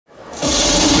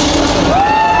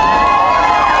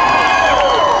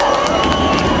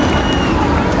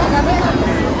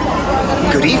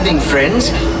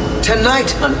friends.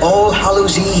 Tonight on All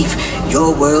Hallows Eve,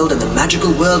 your world and the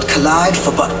magical world collide for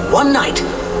but one night.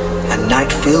 A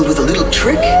night filled with a little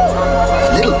trick,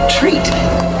 a little treat,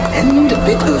 and a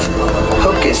bit of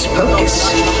hocus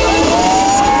pocus.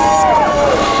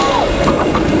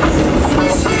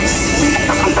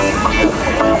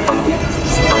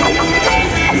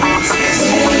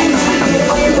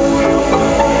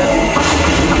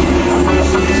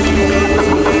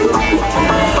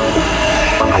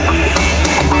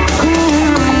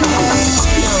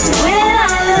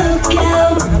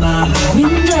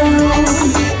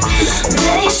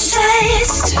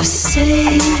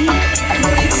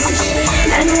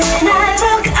 And when I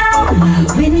look out my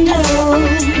window,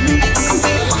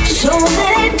 so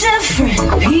many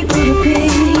different people to be.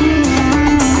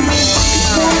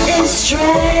 That is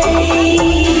strange,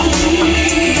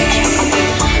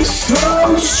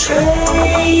 so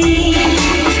strange.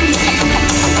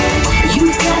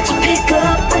 You've got to pick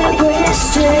up every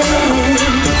stitch.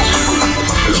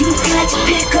 You've got to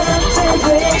pick up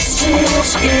every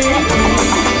stitch, yeah.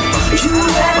 Two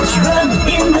rats run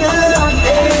in the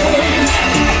darkness.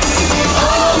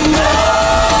 Oh no,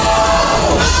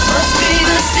 must be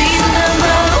the season of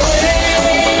my way.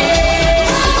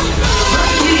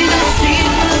 Must be the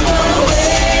season of my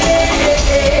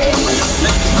way.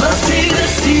 Must be the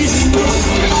season of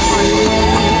my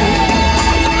way.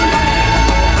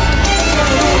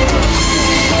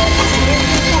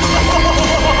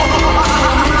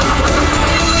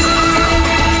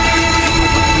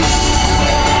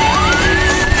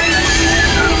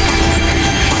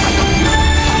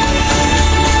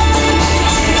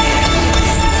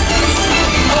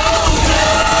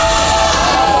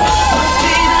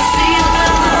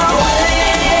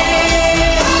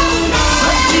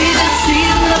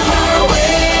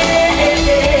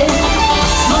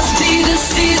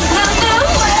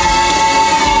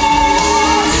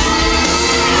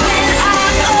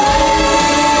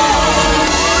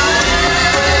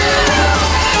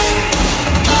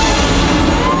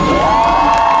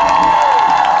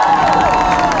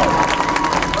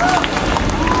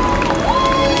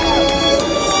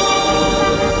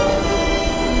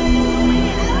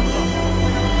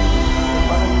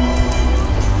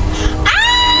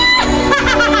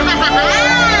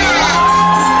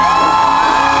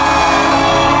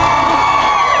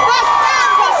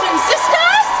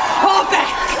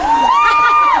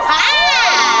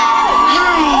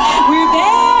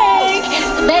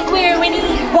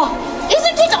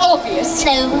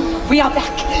 We are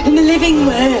back in the living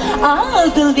world. Ah,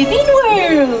 the living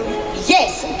world.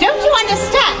 Yes, don't you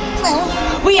understand?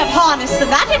 We have harnessed the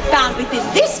magic found within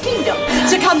this kingdom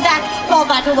to come back for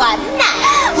but one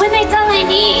night. When it's all I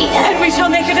need. And we shall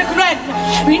make it a grand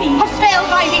night. Winnie. Of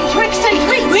spellbinding tricks and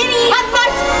treats. Winnie. And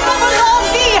night that will all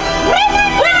be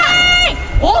Winnie!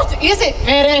 What is it,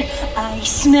 Mary? I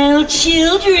smell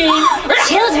children.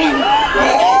 Children.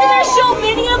 There's so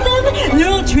many of them. They're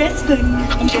all dressed like...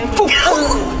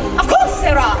 Of course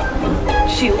there are.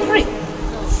 Children.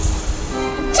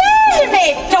 Tell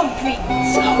me,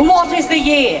 dumplings, what is the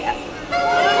year?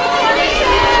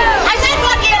 I said,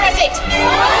 what year is it?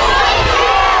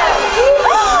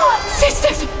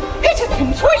 Sisters, it has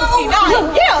been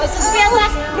 29 years since we have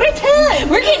last returned.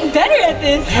 We're getting better at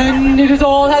this. And it is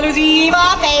All Hallows Eve,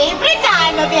 our favorite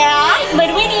time of year.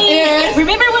 But Winnie, yes.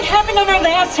 Remember what happened on our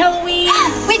last Halloween?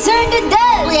 We turned to dust.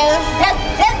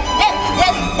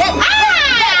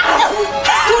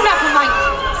 Do not remind me.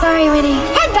 Sorry, Winnie.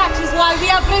 And that is why we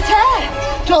have returned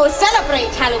to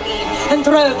celebrate Halloween and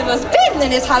throw the most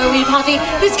biddingest Halloween party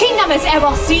this kingdom has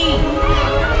ever seen.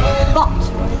 But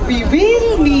we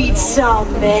will need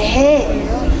some help.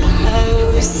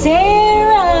 Oh,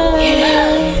 Sarah.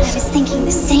 I was thinking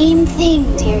the same thing,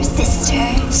 dear sister.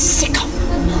 Sickle.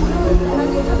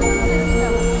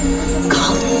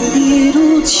 Come,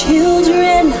 little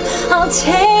children, I'll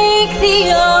take thee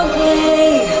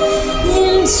away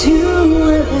into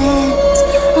a land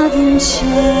of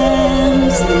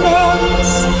enchantment.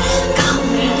 Come,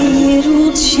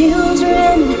 little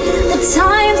children, the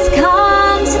time's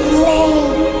come to play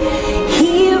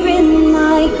here in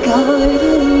my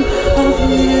garden of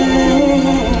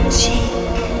magic.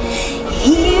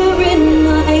 Here in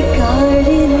my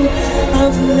garden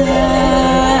of magic.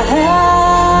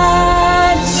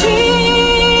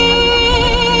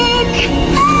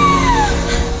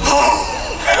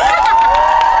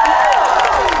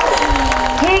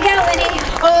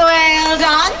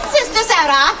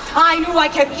 I knew I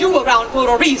kept you around for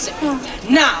a reason.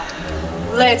 Now,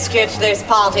 let's get this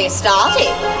party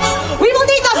started. We will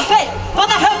need the spell for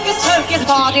the Hocus Pocus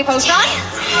party poster.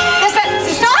 The spell,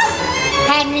 sisters,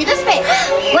 hand me the spell.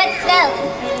 What spell?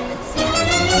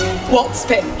 Walt's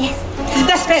spell. Yes.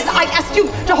 The spell I asked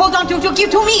you to hold on to give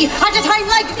to me at a time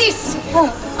like this. Oh.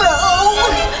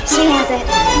 She has it.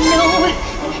 No.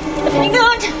 Hang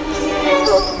on.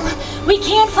 We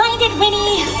can't find it,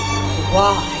 Winnie.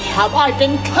 Why have I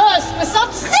been cursed with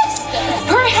such sisters?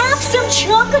 Perhaps some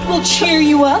chocolate will cheer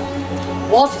you up.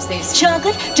 What is this?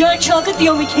 Chocolate? Dark chocolate, the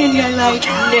only candy I like.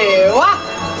 No.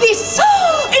 This.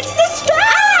 It's the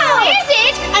spell! Is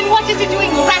it? And what is it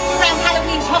doing wrapped around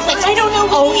Halloween chocolate? I don't know.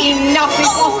 Oh, enough. It's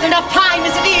lost enough time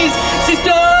as it is.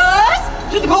 Sisters,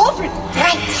 to the cauldron.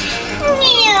 Right.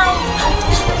 Meow.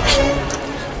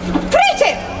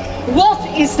 Pretty! What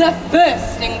is the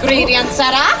first ingredient,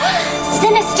 Sarah?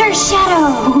 Sinister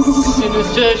shadows.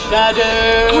 Sinister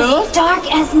shadows. As dark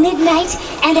as midnight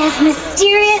and as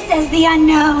mysterious as the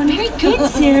unknown. Very good,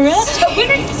 Sarah.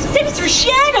 Sinister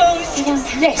shadows.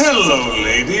 Yes. Hello,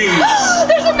 ladies.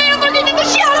 There's a man lurking in the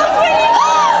shadows, Winnie.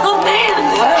 Oh, man.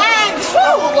 And who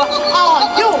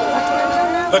are you?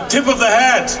 A tip of the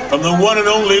hat from the one and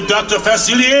only Dr.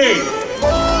 Facilier,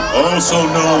 also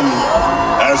known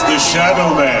as the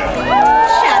Shadow Man.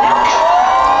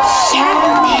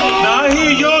 Shadow man. Now, I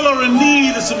hear y'all are in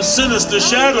need of some sinister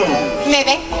shadows.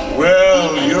 Maybe.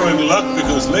 Well, you're in luck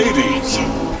because, ladies,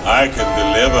 I can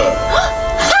deliver.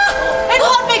 And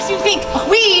what makes you think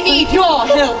we need your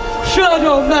help,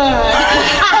 Shadow Man?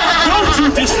 Don't you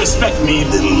disrespect me,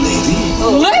 little lady.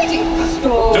 Lady?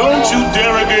 Don't you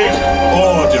derogate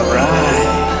or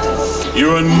deride.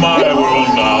 You're in my world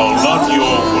now, not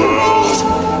your world.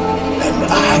 And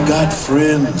I got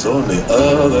friends on the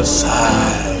other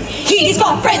side. He's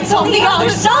got friends on the other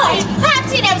side.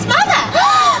 Perhaps he knows Mother.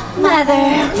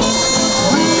 Mother.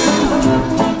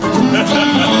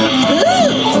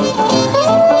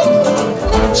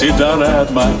 Sit down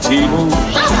at my table.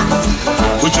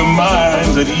 Put your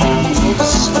minds at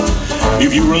ease.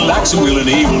 If you relax, it will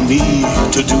enable me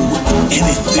to do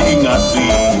anything I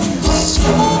please.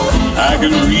 I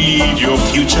can read your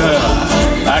future.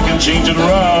 I can change it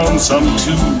around some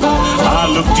too. I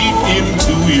look deep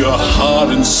into your heart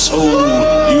and soul.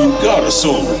 You got a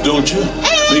soul, don't you?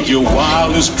 Make your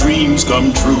wildest dreams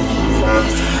come true.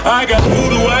 I got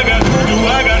voodoo, I got voodoo,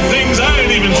 I got things I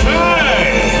ain't even tried.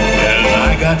 And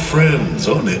I got friends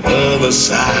on the other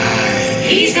side.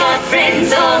 He's got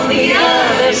friends on the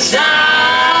other side.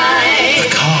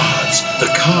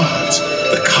 The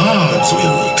cards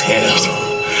will tell.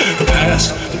 The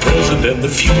past, the present, and the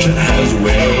future as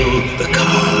well. The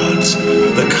cards.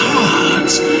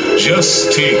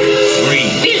 Just take 3.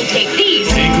 We'll take these.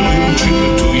 Take a little trip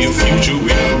into your future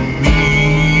with me.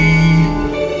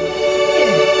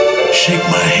 Shake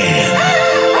my hand.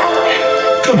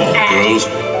 Come on, girls.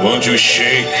 Won't you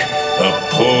shake a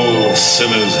poor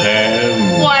sinner's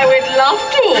hand? Why, we'd love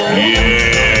to.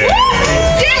 Yeah.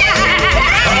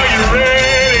 Are you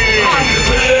ready? Are you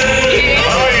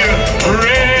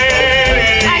ready?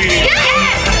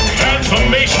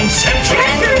 Transformation Central.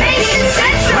 Reformation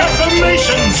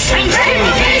Central.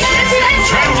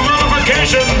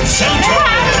 Transmogrification Central.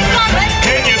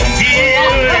 Can you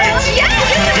feel it?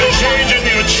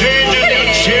 You're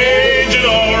changing,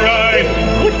 all right.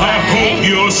 I hope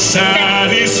you're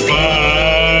satisfied.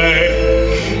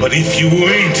 But if you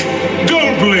ain't,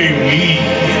 don't blame me.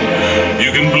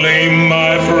 You can blame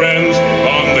my friends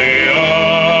on the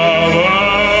other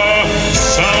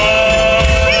side.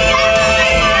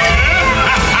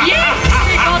 Yes,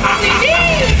 we got what we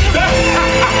need.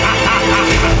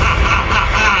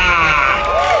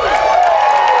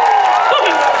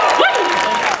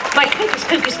 My Hocus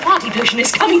Pocus party potion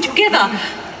is coming together.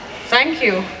 Thank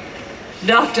you,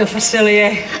 Dr.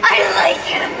 Facilier. I like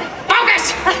him.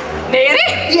 Focus! Mary?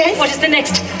 Yes? What is the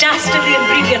next dastardly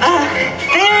ingredient?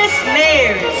 Ferris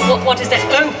Mares. What is that?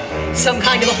 Oh, some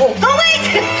kind of a hole. Oh, wait!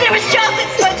 There was chocolate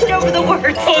smudged over the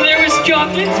words. Oh, there was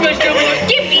chocolate smashed over it.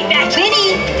 Give me that.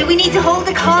 Winnie, do we need to hold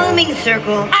a calming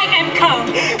circle? I am calm.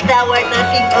 Thou art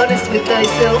not being honest with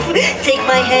thyself. Take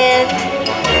my hand.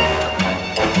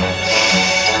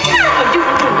 Oh, you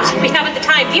fools. We haven't the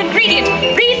time. The ingredient.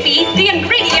 Read me the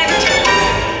ingredient.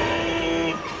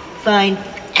 Fine.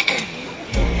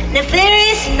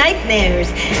 Nefarious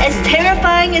nightmares, as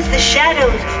terrifying as the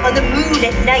shadows on the moon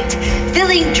at night,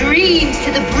 filling dreams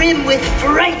to the brim with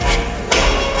fright.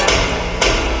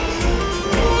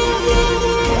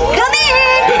 Come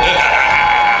in!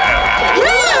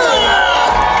 Well,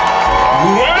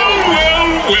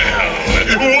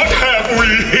 what have we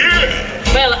here?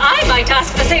 Well, I might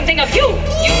ask the same thing of you.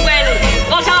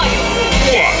 What are you?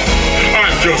 Why,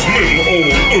 I'm just little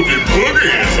old Oogie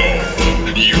Boogie is all.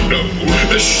 You know,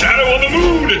 the shadow on the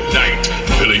moon at night,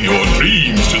 filling your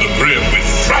dreams to the brim with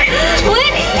fright.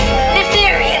 Winnie,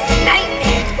 nefarious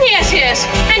nightmare. Yes,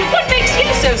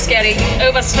 scary,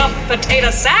 overstuffed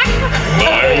potato sack?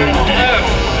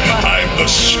 I'm the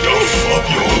stuff of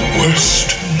your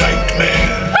worst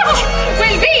nightmare.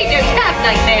 Well, we don't have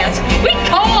nightmares. We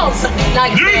cause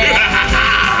nightmares.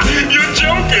 You're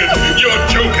joking. You're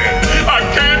joking. I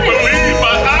can't believe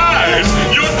my eyes.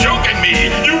 You're joking me.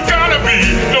 You gotta be.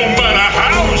 No matter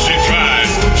how she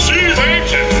tries. She's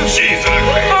ancient. She's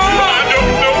ugly. I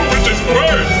don't know which is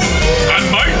worse. I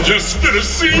might just spit a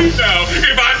seed now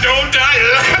if I don't die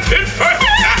laughing first.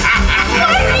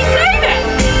 Why did he say that?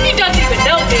 He doesn't even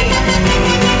know me.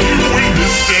 When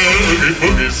Mr. Hoogie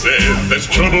Boogie says there's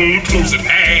trouble close at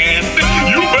hand,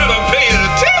 you better pay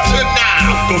attention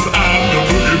now, 'cause I'm the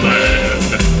boogeyman.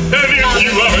 And if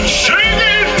you aren't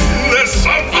shaking, there's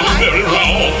something very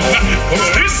wrong. 'Cause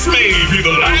this may be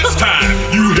the last time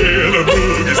you hear the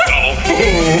boogie song.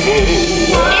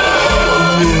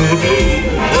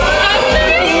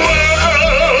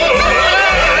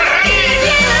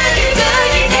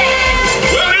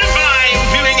 Well, if I'm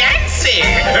feeling antsy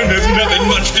and there's nothing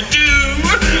much to do,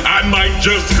 I might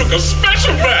just cook a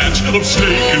special batch of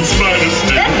snake and spider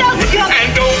stew. And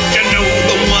don't you know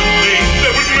the one thing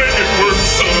that would make it work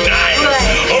so nice?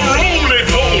 A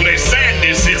roly-poly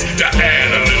Sandy sister to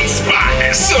add a little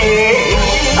spice. So,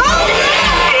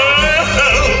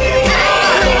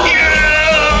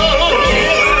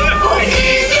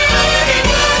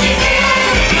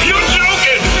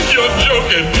 you're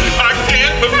joking. I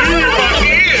can't believe my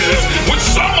ears. When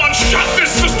someone shut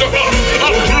this sister up,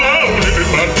 I'm drowning in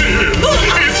my tears.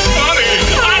 It's funny,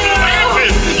 I'm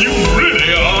laughing. You really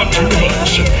are too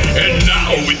much. And now,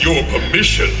 with your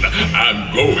permission, I'm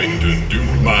going to do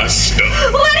my stuff.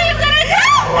 What are you gonna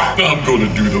do? I'm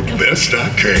gonna do the best I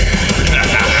can.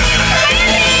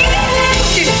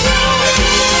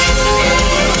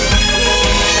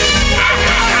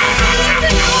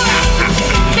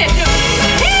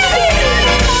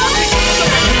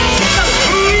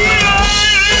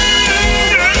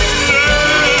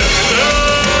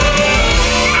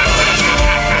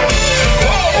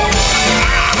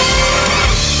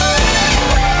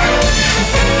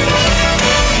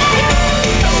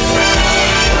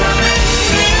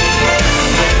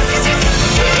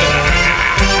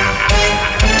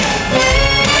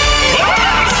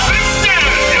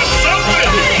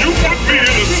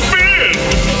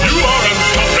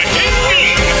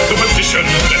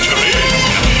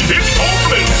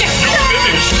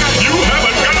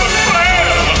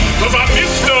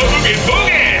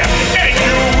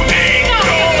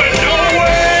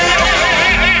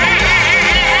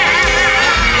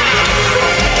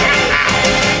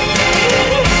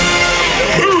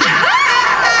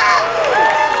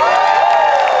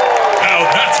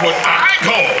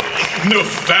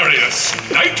 Nefarious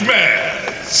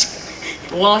nightmares.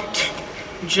 What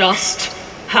just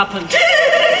happened?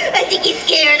 I think he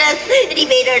scared us, and he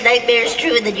made our nightmares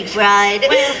true, and then you cried.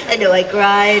 I know I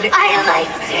cried. I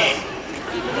liked it.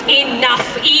 Enough.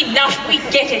 We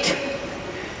get it.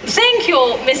 Thank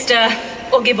you, Mr.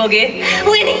 Oogie Boogie.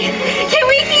 Winnie, can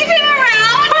we keep him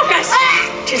around? Focus!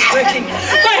 It is working.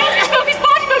 Hocus Pocus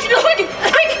party motion is working.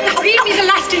 Quick, read me the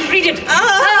last ingredient.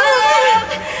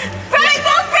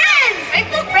 Frightful friends!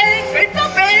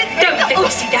 Don't let me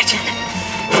see that.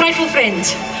 Frightful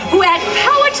friends who add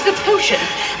power to the potion.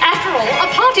 After all, a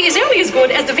party is only as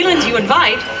good as the villains you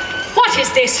invite. What is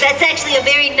this? That's actually a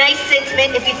very nice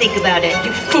sentiment if you think about it.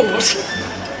 You fools.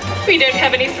 We don't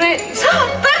have any friends.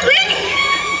 But Winnie,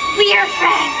 we are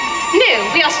friends.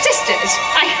 No, we are sisters.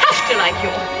 I have to like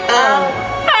you.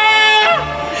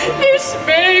 This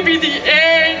may be the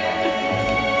end.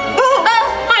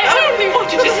 I only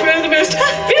wanted to throw the most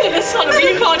villainous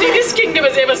Halloween party this kingdom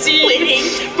has ever seen. Winnie.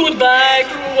 Goodbye,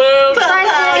 cruel world.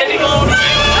 Bye-bye.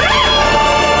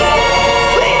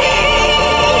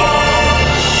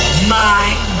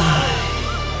 My.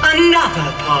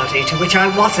 Another party to which I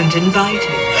wasn't invited.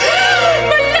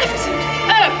 Maleficent!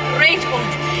 Oh, great one.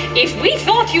 If we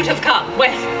thought you'd have come,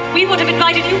 well, we would have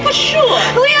invited you for sure.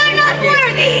 We are not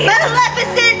worthy.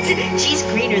 Maleficent! She's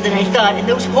greener than I thought, and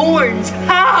those horns.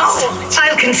 How?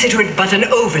 I'll consider it but an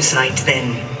oversight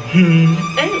then.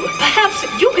 Oh, perhaps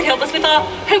you could help us with our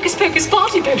Hocus Pocus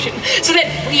party potion, so that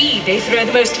we may throw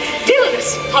the most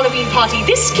villainous Halloween party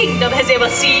this kingdom has ever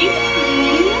seen.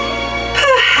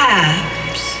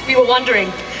 Perhaps. We were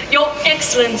wondering, Your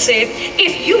Excellency,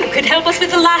 if you could help us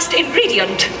with the last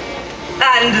ingredient.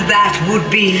 And that would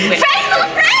be... Frightful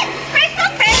friends!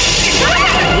 Frightful friends!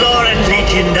 Lore and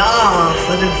legend are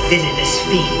full of villainous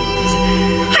fiends.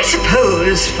 I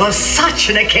suppose for such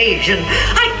an occasion,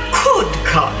 I could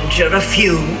conjure a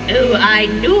few. Oh, I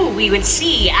knew we would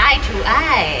see eye to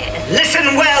eye.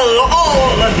 Listen well,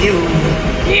 all of you.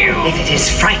 If it is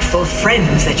frightful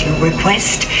friends that you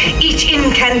request, each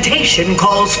incantation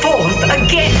calls forth a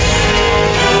guest.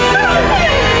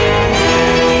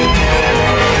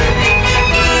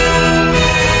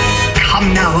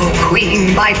 Come now, O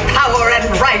Queen, by power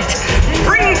and right,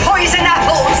 bring poison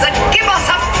apples that give us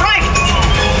a fright.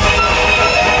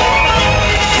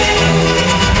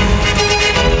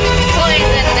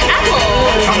 Poison apple!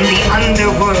 From the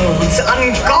underworld's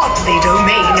ungodly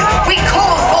domain, we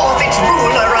call forth its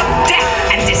ruler of death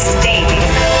and disdain.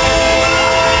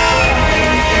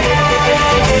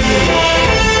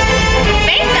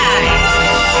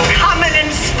 Come and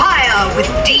inspire with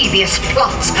devious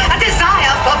plots, a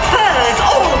desire for furs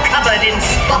all covered in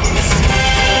spots.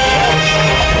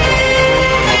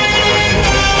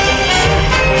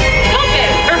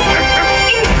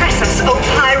 Impress us, O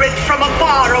pirate from a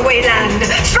faraway land.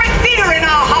 Strike fear in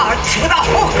our hearts with a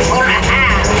hook or a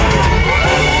hand.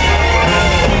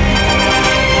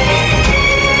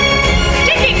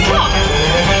 Ticking clock!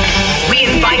 We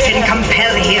invite and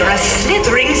compel here a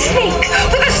slithering snake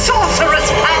with a sorcerer's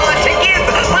power to give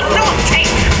but not take.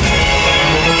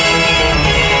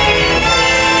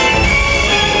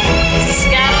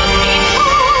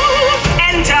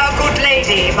 Enter, good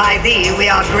lady, by thee we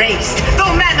are graced.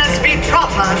 Though manners be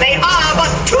proper, they are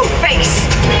but two-faced.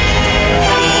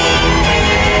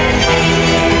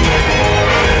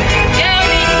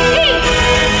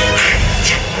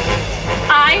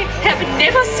 I have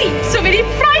never seen so many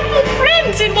frightful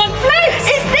friends in one place!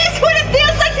 Is this what it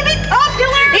feels like to be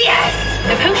popular? Yes!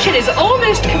 The potion is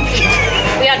almost complete.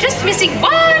 We are just missing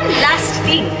one last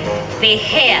thing. The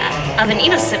hair of an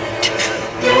innocent.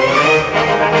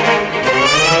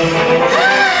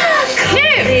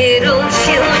 Little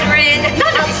children,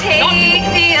 I'll take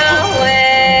thee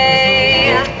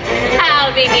away.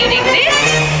 I'll be needing this.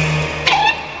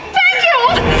 Thank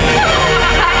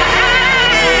you!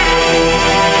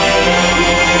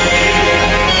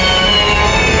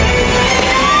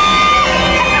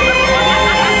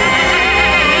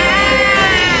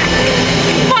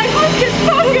 My Hocus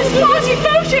Pocus party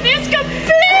potion is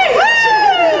complete!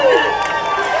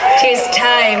 'Tis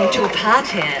time to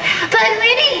party. But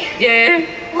Winnie, Yeah?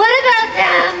 what about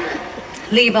them?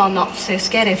 Leave our not so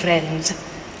scary friends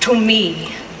to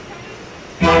me.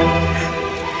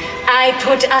 I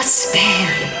put a spell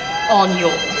on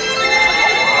you.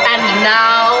 And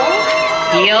now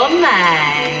you're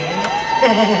mine.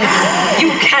 You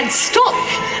can't stop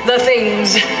the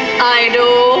things I do.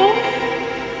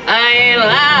 I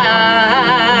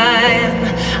lie.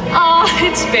 Oh,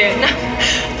 it's been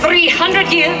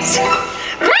 300 years,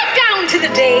 right down to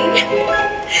the day.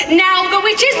 Now the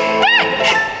witch is back,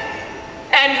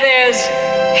 and there's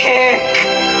heck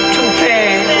to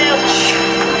pay.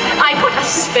 I put a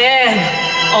spell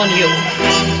on you,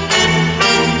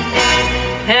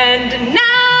 and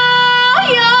now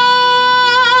you're.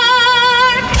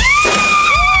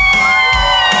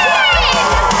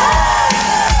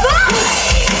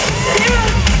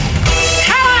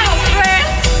 Hello,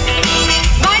 friends.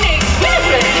 My name's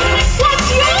Mildred. What's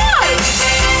yours?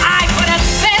 I put a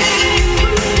spell on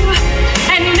you,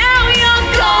 and now you're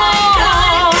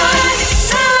gone.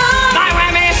 My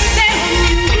whammy spell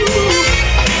on you,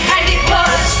 and it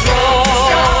was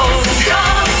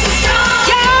strong.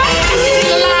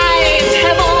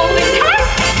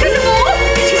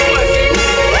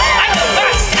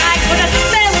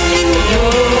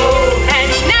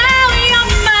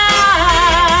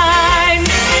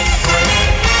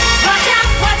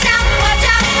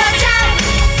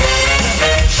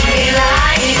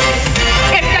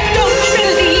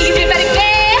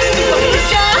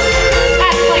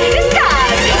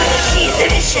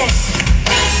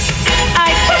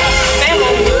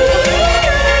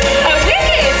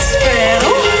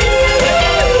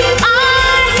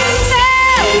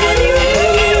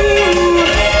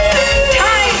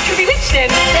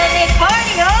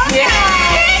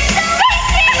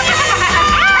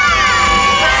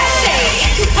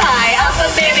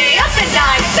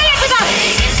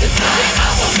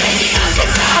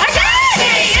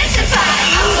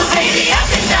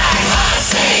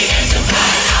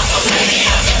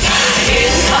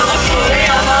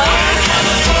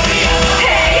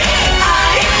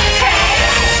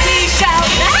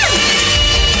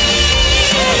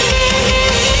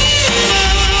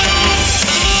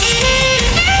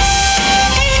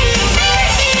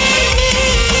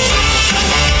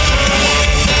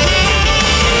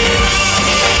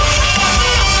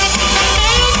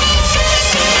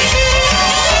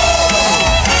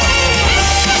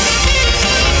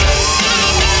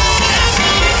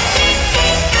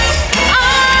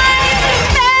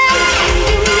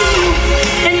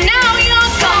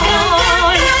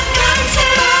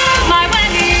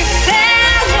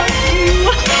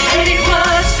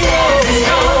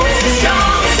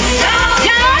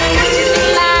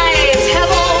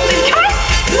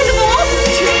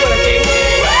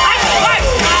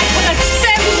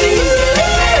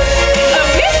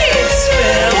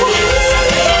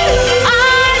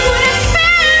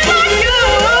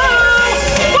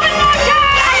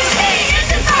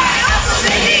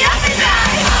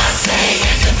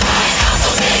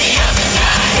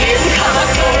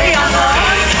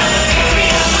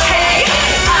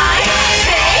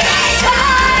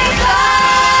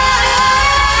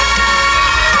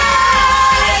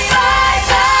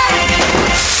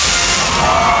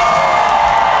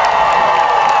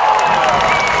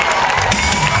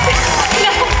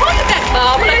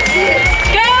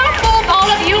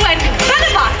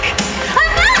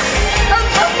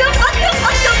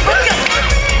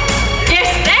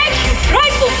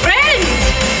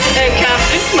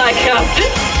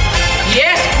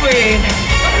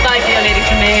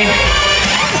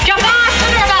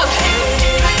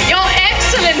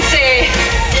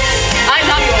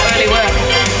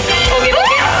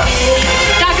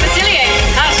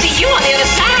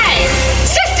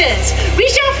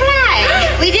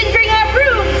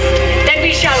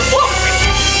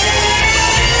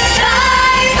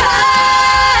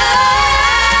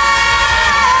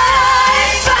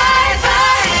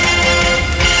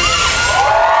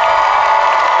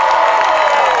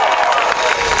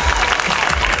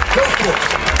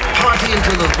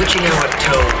 until the witching hour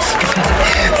tolls.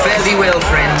 Fare thee well,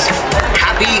 friends.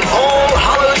 Happy All